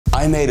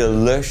I made a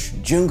lush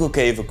jungle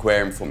cave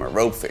aquarium for my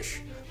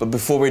ropefish. But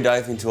before we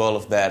dive into all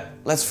of that,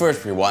 let's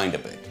first rewind a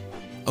bit.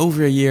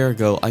 Over a year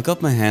ago I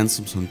got my hands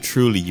on some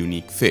truly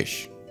unique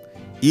fish.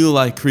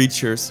 Eel-like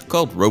creatures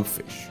called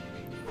ropefish.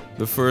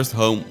 The first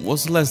home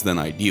was less than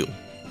ideal.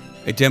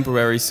 A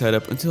temporary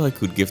setup until I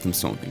could give them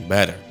something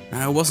better.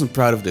 I wasn't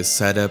proud of this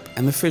setup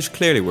and the fish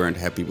clearly weren't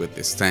happy with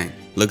this tank.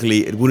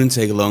 Luckily it wouldn't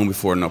take long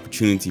before an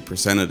opportunity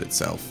presented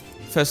itself.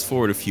 Fast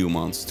forward a few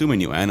months to my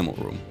new animal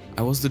room.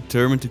 I was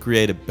determined to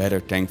create a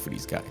better tank for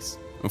these guys.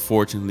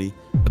 Unfortunately,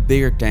 a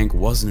bigger tank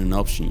wasn't an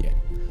option yet,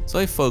 so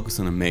I focused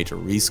on a major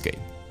rescape.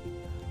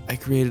 I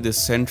created a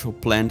central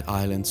plant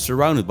island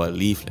surrounded by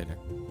leaf litter,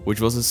 which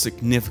was a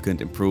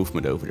significant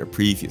improvement over their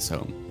previous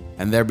home,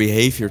 and their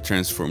behavior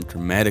transformed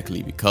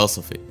dramatically because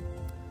of it.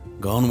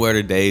 Gone were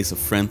the days of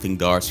friendly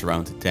darts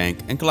around the tank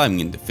and climbing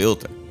in the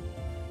filter.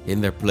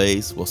 In their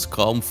place was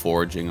calm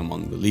foraging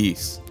among the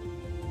leaves.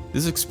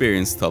 This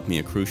experience taught me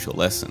a crucial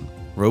lesson.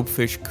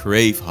 Ropefish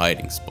crave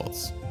hiding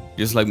spots.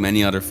 Just like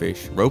many other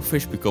fish,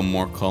 ropefish become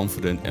more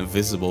confident and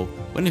visible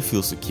when they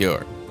feel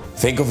secure.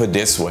 Think of it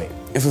this way.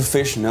 If a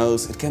fish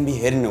knows it can be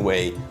hidden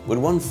away with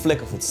one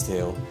flick of its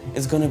tail,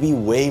 it's gonna be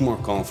way more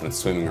confident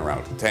swimming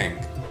around the tank.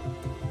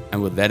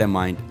 And with that in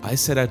mind, I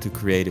set out to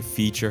create a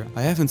feature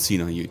I haven't seen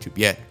on YouTube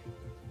yet.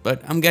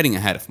 But I'm getting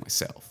ahead of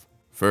myself.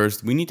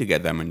 First, we need to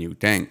get them a new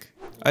tank.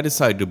 I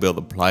decided to build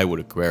a plywood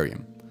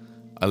aquarium.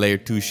 I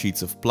layered 2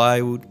 sheets of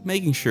plywood,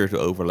 making sure to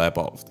overlap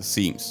all of the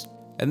seams,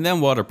 and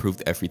then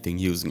waterproofed everything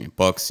using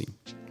epoxy.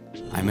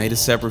 I made a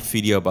separate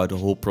video about the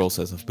whole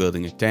process of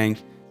building a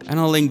tank, and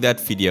I'll link that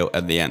video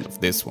at the end of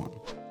this one.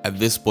 At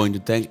this point the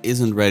tank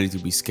isn't ready to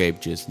be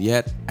scaped just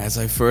yet, as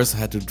I first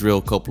had to drill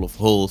a couple of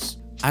holes,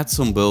 add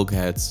some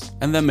bulkheads,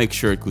 and then make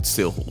sure it could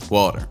still hold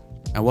water.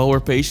 And while we're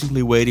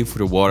patiently waiting for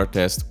the water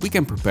test, we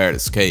can prepare the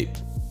scape.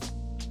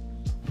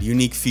 The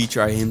unique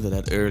feature I hinted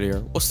at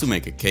earlier was to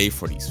make a cave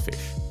for these fish.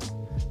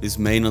 This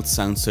may not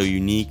sound so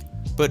unique,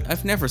 but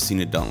I've never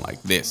seen it done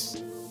like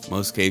this.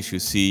 Most caves you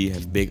see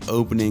have big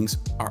openings,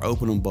 are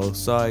open on both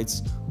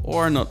sides,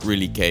 or are not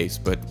really caves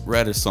but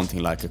rather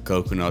something like a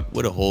coconut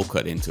with a hole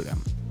cut into them.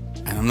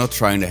 And I'm not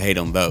trying to hate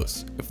on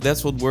those. If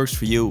that's what works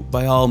for you,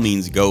 by all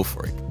means go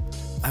for it.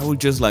 I would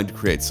just like to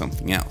create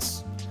something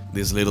else.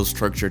 This little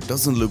structure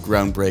doesn't look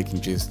groundbreaking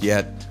just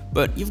yet,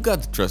 but you've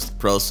got to trust the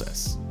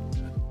process.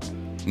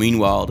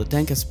 Meanwhile, the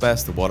tank has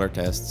passed the water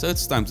test, so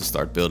it's time to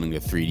start building the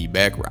 3D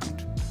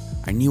background.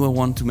 I knew I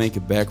wanted to make a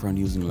background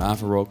using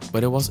lava rock,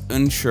 but I was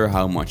unsure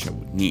how much I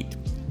would need.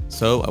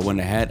 So I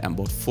went ahead and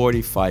bought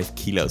 45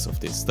 kilos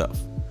of this stuff,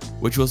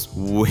 which was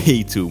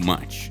way too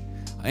much.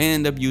 I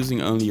ended up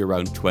using only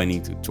around 20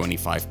 to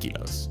 25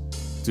 kilos.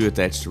 To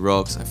attach the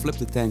rocks, I flipped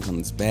the tank on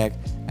its back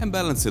and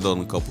balanced it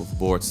on a couple of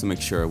boards to make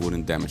sure I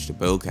wouldn't damage the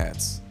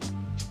bulkheads.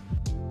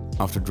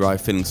 After dry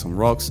filling some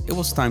rocks, it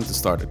was time to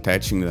start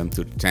attaching them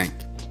to the tank.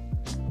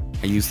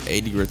 I used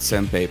 80 grit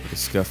sandpaper to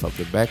scuff up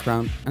the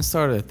background and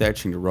started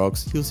attaching the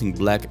rocks using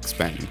black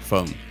expanding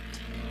foam.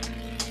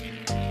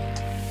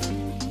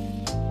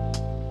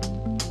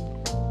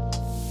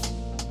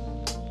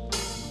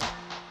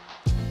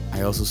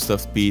 I also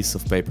stuffed pieces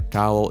of paper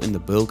towel in the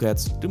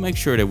bulkheads to make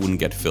sure they wouldn't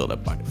get filled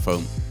up by the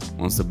foam.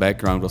 Once the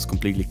background was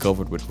completely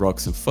covered with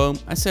rocks and foam,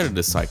 I set it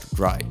aside to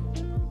dry.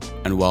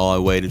 And while I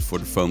waited for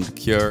the foam to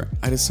cure,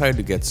 I decided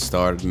to get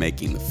started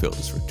making the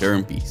filter's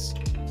return piece.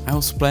 I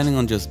was planning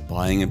on just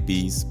buying a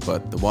piece,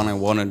 but the one I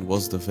wanted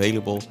wasn't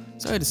available,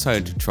 so I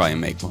decided to try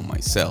and make one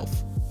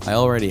myself. I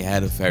already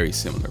had a very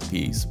similar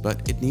piece,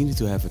 but it needed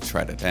to have a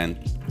threaded end.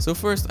 So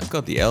first I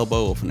cut the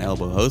elbow of an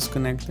elbow hose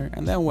connector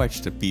and then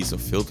wedged a piece of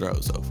filter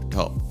hose over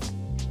top.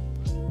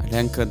 I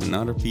then cut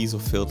another piece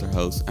of filter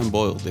hose and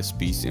boiled this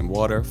piece in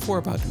water for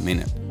about a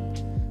minute.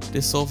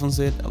 This softens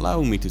it,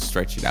 allowing me to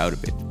stretch it out a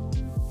bit.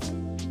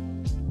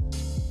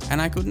 And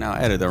I could now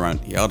add it around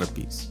the other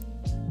piece.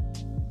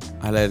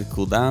 I let it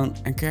cool down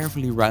and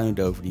carefully rounded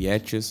over the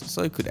edges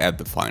so I could add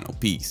the final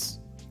piece.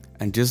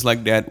 And just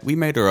like that, we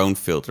made our own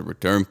filter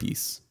return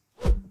piece.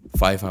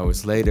 5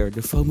 hours later,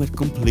 the foam had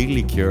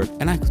completely cured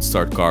and I could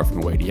start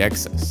carving away the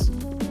excess.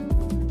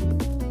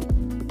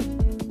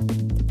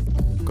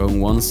 Going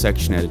one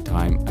section at a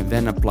time, I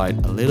then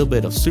applied a little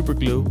bit of super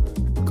glue,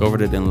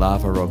 covered it in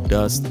lava rock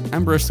dust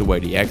and brushed away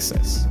the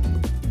excess.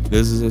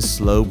 This is a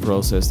slow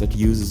process that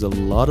uses a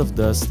lot of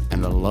dust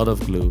and a lot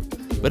of glue,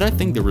 but I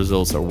think the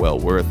results are well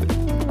worth it.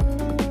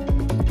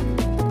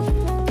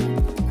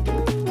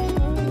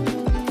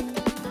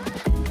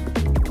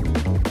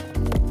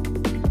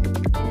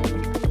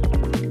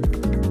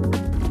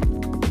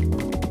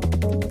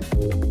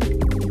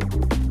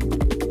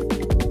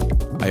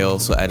 I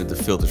also added the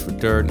filter's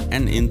return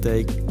and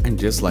intake, and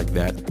just like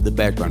that, the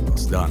background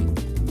was done.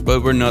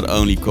 But we're not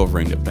only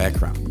covering the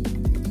background.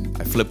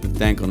 I flipped the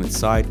tank on its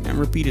side and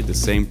repeated the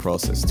same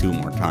process 2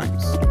 more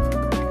times.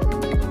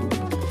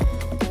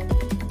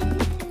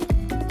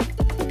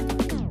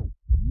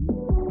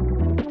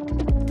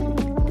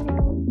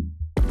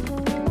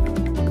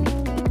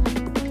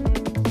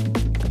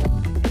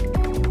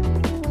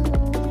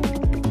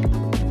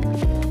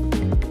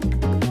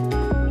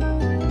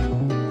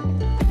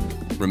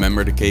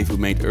 Remember the cave we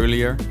made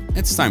earlier?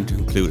 It's time to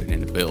include it in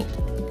the build.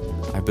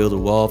 I built a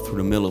wall through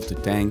the middle of the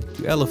tank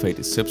to elevate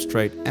the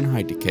substrate and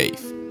hide the cave.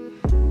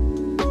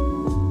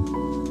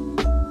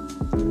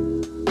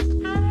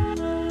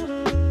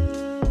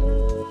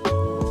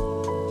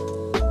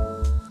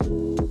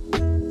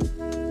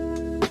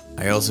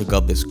 I also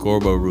got this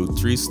Corbo root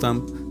tree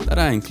stump that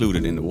I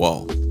included in the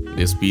wall.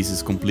 This piece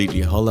is completely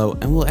hollow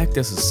and will act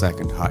as a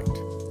second height.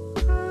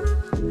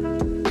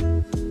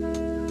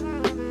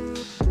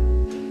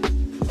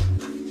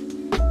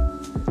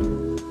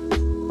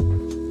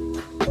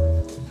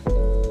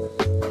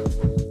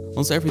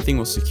 Once everything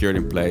was secured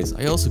in place,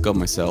 I also got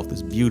myself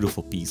this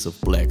beautiful piece of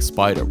black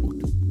spider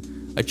wood.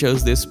 I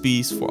chose this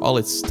piece for all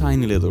its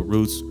tiny little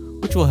roots,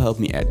 which will help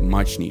me add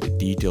much needed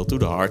detail to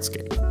the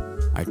hardscape.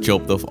 I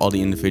chopped off all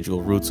the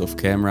individual roots off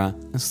camera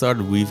and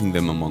started weaving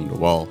them along the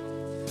wall.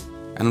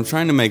 And I'm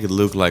trying to make it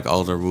look like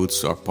all the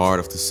roots are part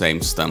of the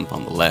same stump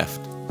on the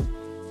left.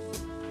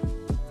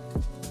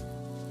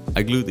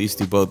 I glued these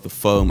to both the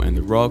foam and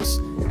the rocks,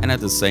 and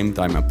at the same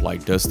time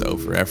applied dust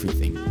over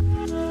everything.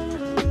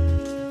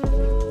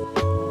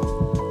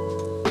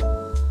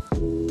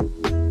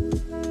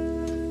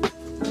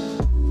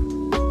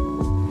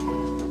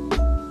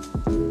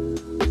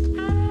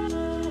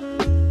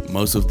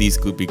 Most of these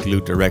could be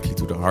glued directly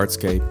to the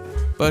hardscape,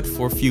 but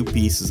for a few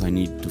pieces I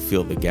needed to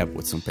fill the gap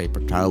with some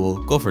paper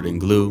towel covered in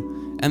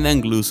glue and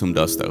then glue some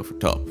dust over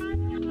top.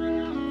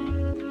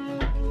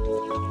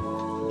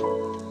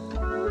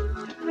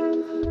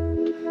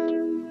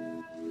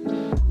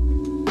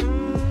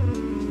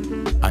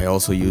 I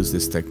also used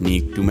this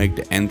technique to make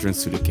the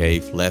entrance to the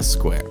cave less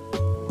square.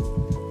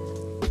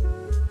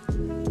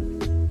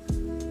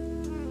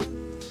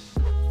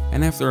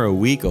 And after a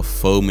week of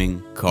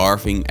foaming,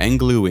 carving and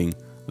gluing,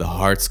 the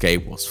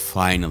hardscape was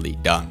finally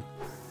done.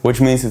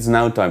 Which means it's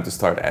now time to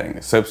start adding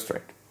the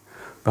substrate.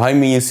 Behind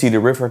me you see the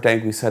river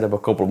tank we set up a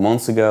couple of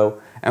months ago,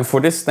 and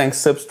for this tank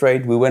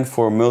substrate we went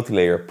for a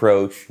multi-layer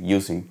approach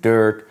using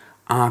dirt,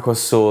 aqua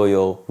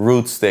soil,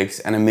 root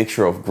sticks and a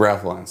mixture of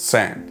gravel and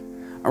sand.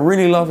 I'm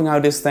really loving how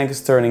this tank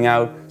is turning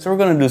out, so we're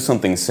gonna do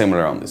something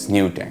similar on this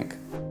new tank.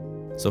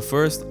 So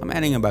first I'm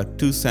adding about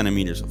 2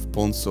 centimeters of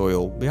pond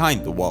soil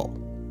behind the wall.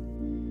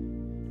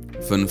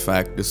 Fun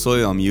fact, the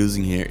soil I'm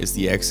using here is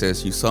the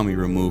excess you saw me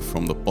remove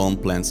from the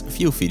pond plants a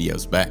few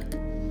videos back.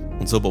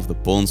 On top of the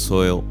pond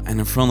soil and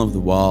in front of the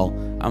wall,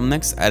 I'm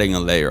next adding a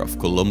layer of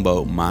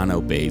Colombo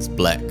Mano Base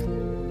Black.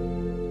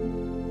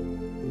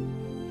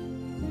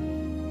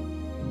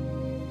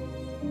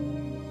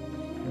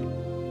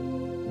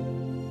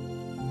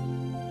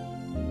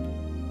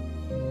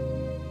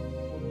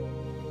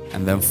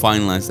 And then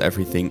finalized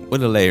everything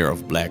with a layer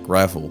of black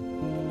gravel.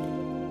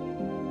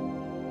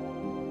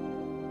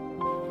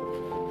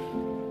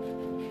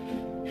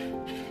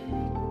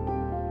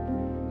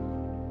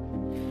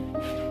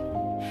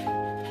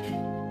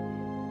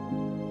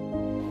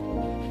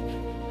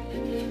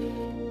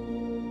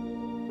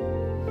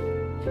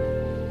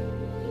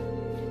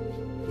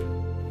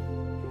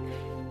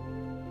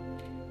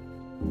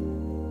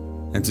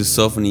 And to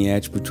soften the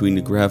edge between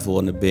the gravel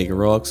and the big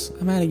rocks,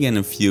 I'm adding in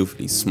a few of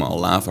these small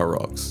lava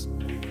rocks.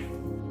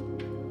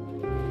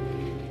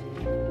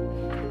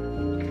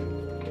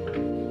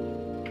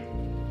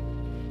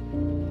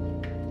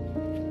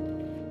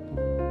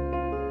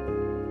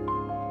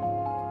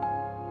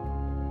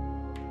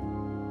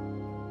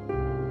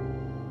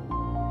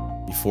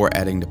 Before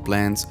adding the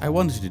plants, I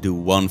wanted to do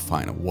one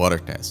final water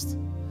test.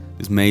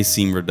 This may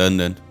seem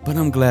redundant, but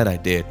I'm glad I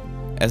did,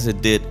 as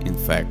it did in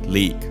fact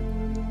leak.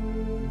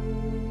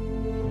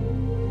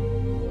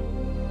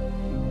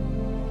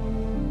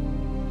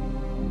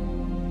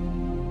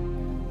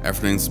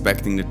 After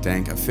inspecting the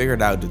tank, I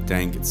figured out the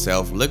tank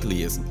itself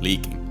luckily isn't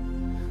leaking.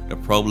 The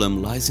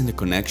problem lies in the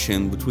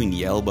connection between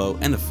the elbow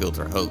and the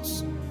filter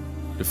hose.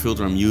 The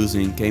filter I'm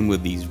using came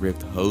with these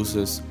ripped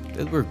hoses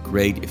that were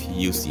great if you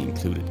use the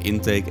included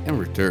intake and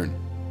return,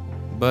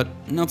 but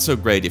not so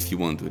great if you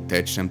want to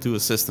attach them to a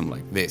system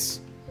like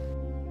this.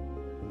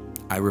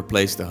 I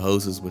replaced the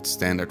hoses with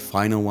standard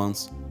final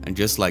ones, and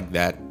just like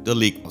that the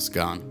leak was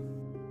gone.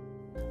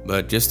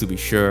 But just to be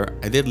sure,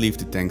 I did leave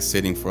the tank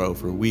sitting for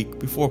over a week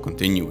before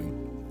continuing.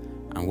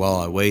 And while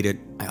I waited,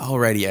 I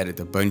already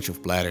added a bunch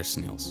of bladder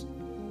snails.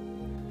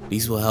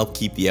 These will help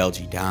keep the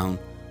algae down,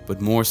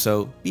 but more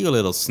so be a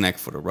little snack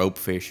for the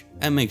ropefish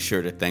and make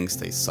sure the tank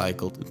stays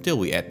cycled until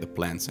we add the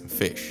plants and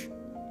fish.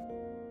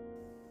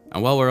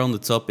 And while we're on the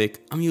topic,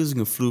 I'm using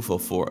a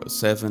beautifull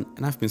 407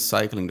 and I've been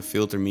cycling the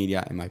filter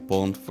media in my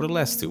pond for the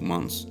last 2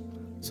 months.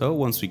 So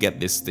once we get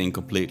this thing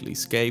completely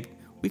scaped,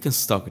 we can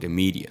stock it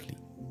immediately.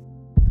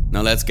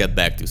 Now let's get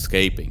back to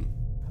scaping.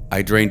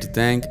 I drained the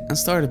tank and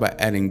started by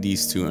adding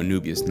these 2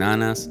 Anubias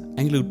nanas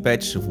and glued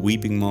patches of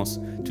weeping moss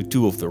to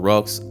 2 of the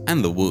rocks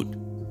and the wood.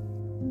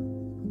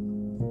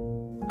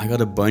 I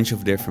got a bunch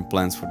of different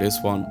plants for this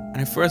one,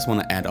 and I first want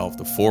to add all of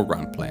the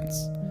foreground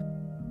plants.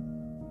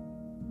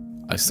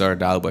 I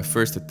started out by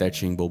first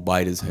attaching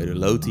Bolbitis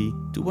heudoloti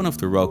to one of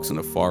the rocks on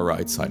the far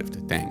right side of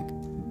the tank.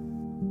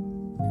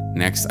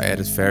 Next I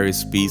added various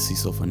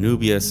species of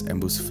Anubias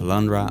and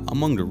Bucephalandra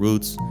among the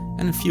roots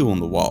and a few on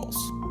the walls.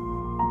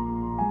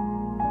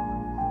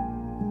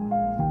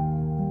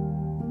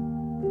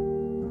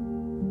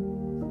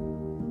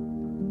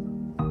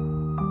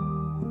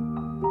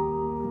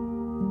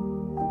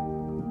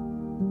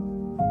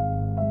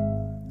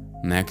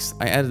 Next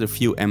I added a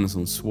few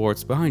Amazon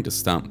swords behind the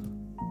stump.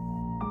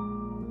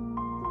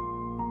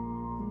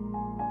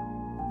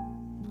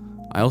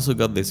 I also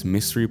got this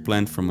mystery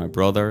plant from my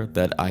brother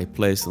that I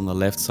placed on the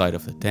left side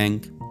of the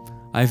tank.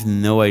 I have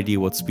no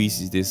idea what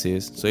species this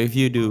is, so if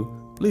you do,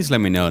 please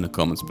let me know in the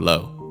comments below.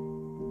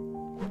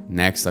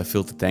 Next I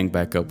filled the tank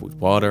back up with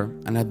water,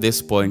 and at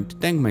this point the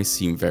tank may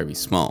seem very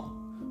small,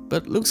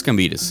 but looks can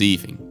be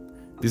deceiving.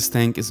 This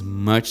tank is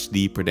much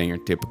deeper than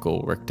your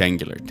typical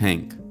rectangular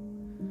tank.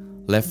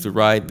 Left to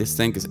right, this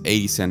tank is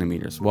 80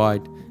 centimeters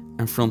wide,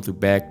 and front to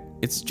back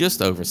it's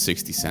just over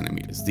 60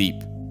 centimeters deep.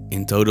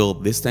 In total,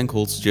 this tank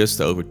holds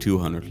just over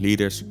 200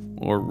 liters,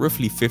 or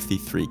roughly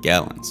 53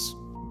 gallons.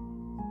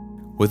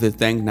 With the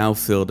tank now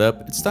filled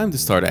up, it's time to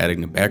start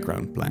adding the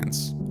background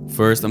plants.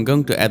 First I'm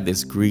going to add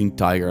this green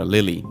tiger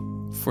lily.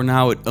 For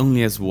now it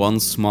only has one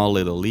small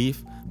little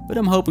leaf, but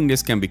I'm hoping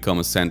this can become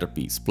a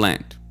centerpiece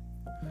plant.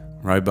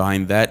 Right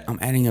behind that I'm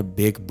adding a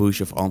big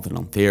bush of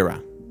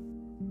Antholanthera.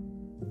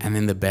 And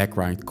in the back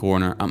right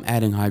corner I'm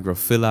adding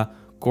Hygrophila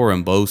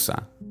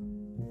corymbosa.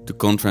 To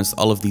contrast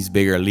all of these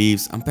bigger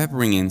leaves, I'm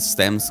peppering in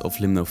stems of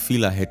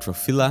Limnophila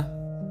heterophylla.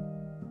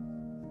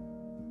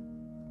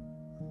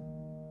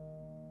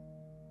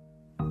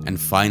 And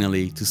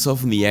finally, to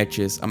soften the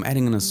edges, I'm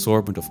adding an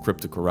assortment of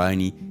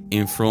Cryptocoryne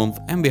in front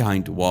and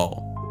behind the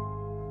wall.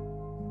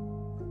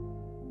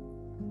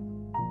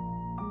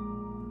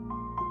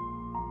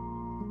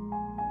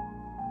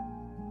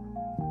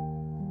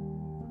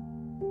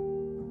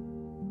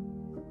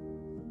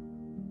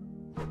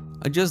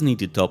 I just need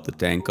to top the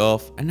tank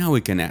off and now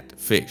we can add the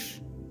fish.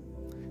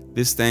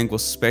 This tank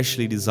was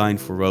specially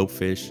designed for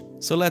ropefish,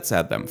 so let's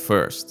add them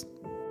first.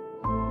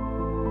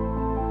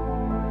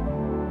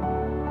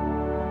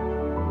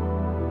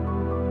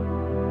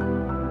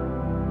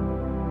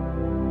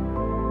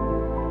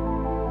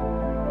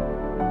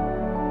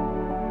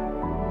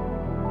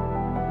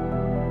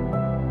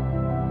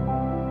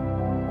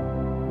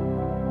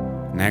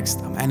 Next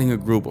I'm adding a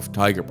group of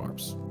tiger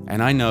barbs.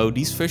 And I know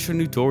these fish are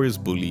notorious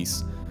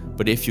bullies,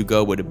 but if you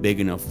go with a big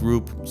enough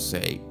group,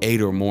 say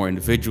 8 or more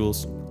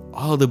individuals,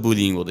 all the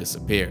bullying will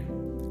disappear.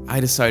 I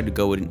decided to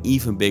go with an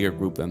even bigger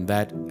group than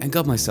that and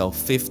got myself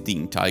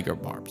 15 tiger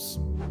barbs.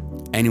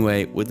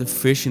 Anyway, with the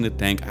fish in the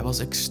tank I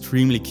was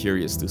extremely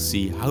curious to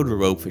see how the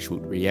ropefish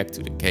would react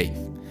to the cave.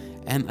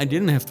 And I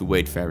didn't have to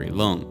wait very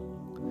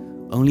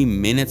long. Only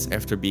minutes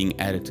after being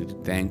added to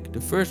the tank,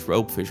 the first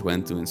ropefish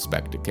went to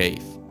inspect the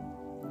cave.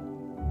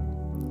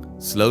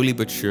 Slowly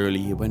but surely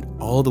he went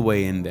all the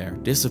way in there,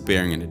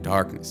 disappearing in the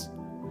darkness.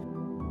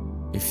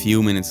 A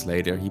few minutes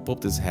later he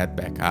popped his head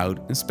back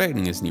out,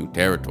 inspecting his new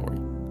territory.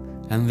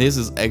 And this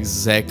is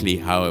exactly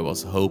how I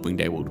was hoping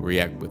they would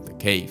react with the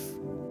cave.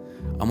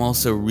 I'm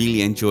also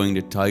really enjoying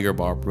the tiger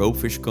barb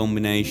ropefish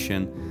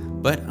combination,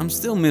 but I'm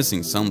still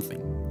missing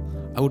something.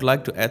 I would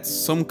like to add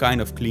some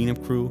kind of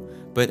cleanup crew,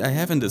 but I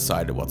haven't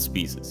decided what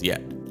species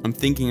yet. I'm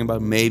thinking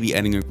about maybe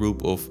adding a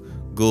group of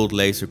gold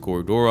laser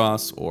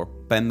corridoras or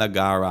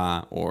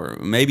Pendagara, or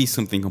maybe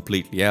something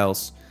completely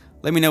else.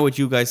 Let me know what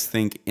you guys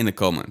think in the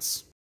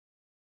comments.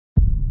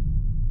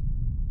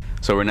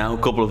 So we're now a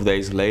couple of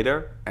days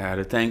later,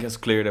 the tank has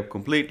cleared up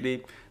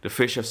completely, the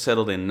fish have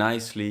settled in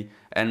nicely,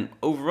 and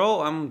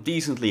overall I'm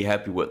decently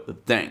happy with the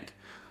tank.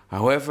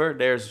 However,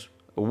 there's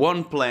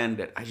one plant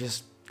that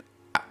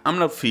I'm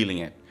not feeling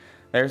it.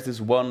 There's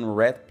this one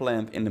red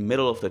plant in the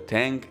middle of the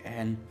tank,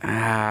 and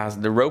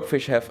the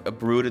ropefish have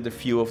uprooted a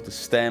few of the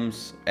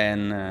stems,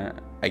 and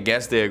I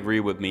guess they agree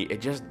with me, it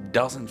just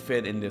doesn't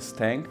fit in this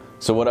tank.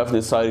 So what I've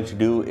decided to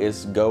do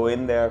is go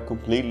in there,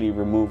 completely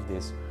remove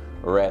this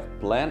red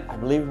plant. I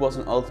believe it was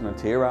an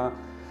Alternatera,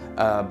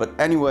 but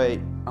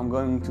anyway, I'm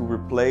going to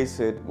replace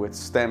it with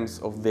stems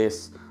of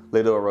this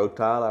little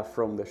Rotala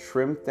from the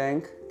shrimp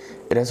tank.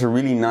 It has a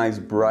really nice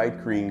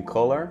bright green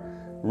color.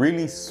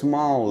 Really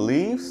small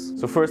leaves.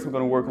 So first I'm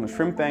going to work on the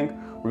shrimp tank.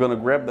 We're going to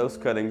grab those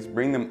cuttings,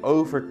 bring them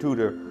over to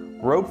the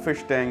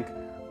ropefish tank,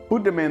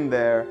 put them in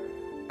there,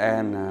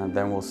 and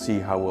then we'll see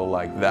how we'll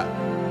like that.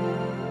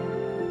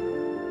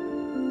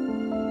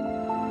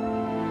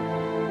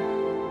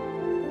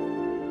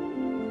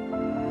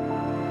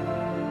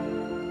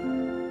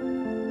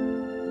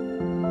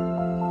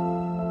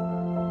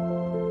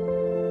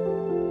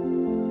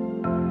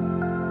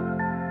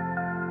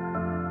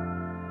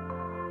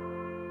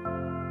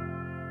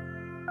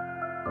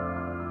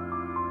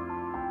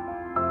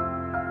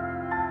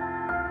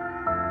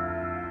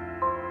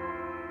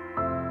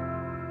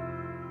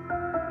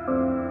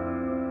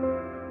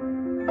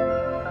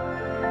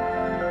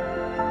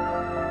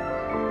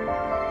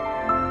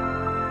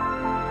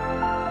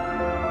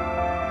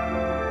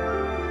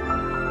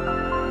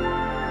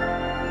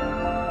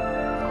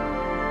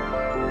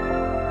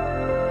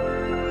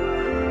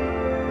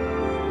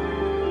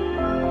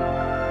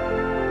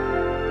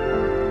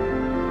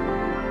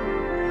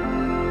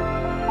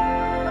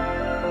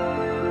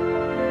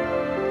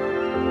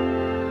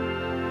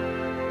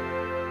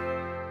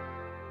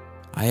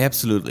 I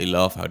absolutely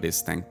love how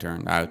this tank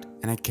turned out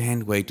and I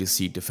can't wait to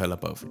see it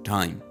develop over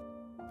time.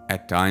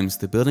 At times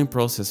the building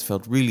process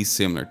felt really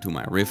similar to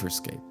my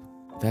riverscape.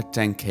 That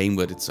tank came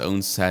with its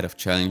own set of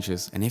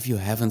challenges, and if you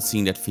haven't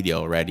seen that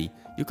video already,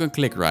 you can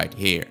click right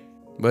here.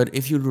 But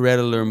if you'd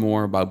rather learn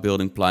more about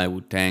building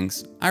plywood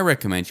tanks, I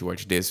recommend you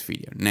watch this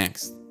video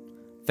next.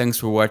 Thanks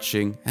for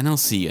watching and I'll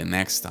see you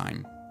next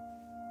time.